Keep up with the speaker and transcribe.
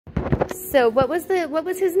So what was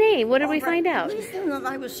his name? What did we find out? The reason that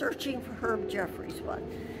I was searching for Herb Jeffries was,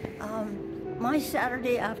 my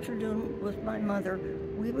Saturday afternoon with my mother,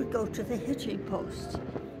 we would go to the Hitching Post,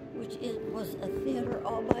 which was a theater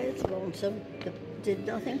all by its lonesome that did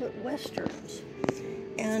nothing but westerns.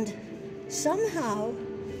 And somehow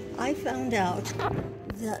I found out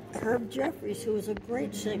that Herb Jeffries, who was a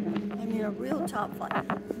great singer, I mean a real top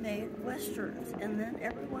flight, made westerns. And then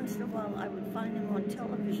every once in a while I would find him on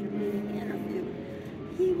television being interviewed.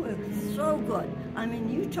 He was so good. I mean,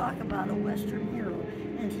 you talk about a western hero,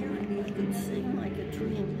 and here he could sing like a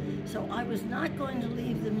dream. So I was not going to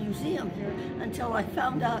leave the museum here until I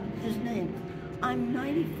found out his name. I'm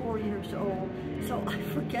 94 years old, so I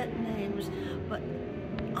forget names, but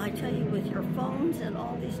I tell you, with your phones and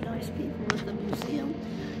all these nice people at the museum,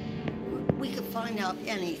 we could find out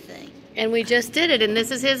anything. And we just did it, and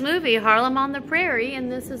this is his movie, Harlem on the Prairie,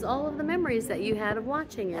 and this is all of the memories that you had of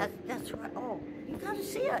watching it. That's right. Oh, you got to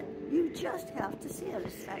see it. You just have to see it.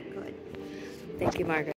 It's that good. Thank you, Margaret.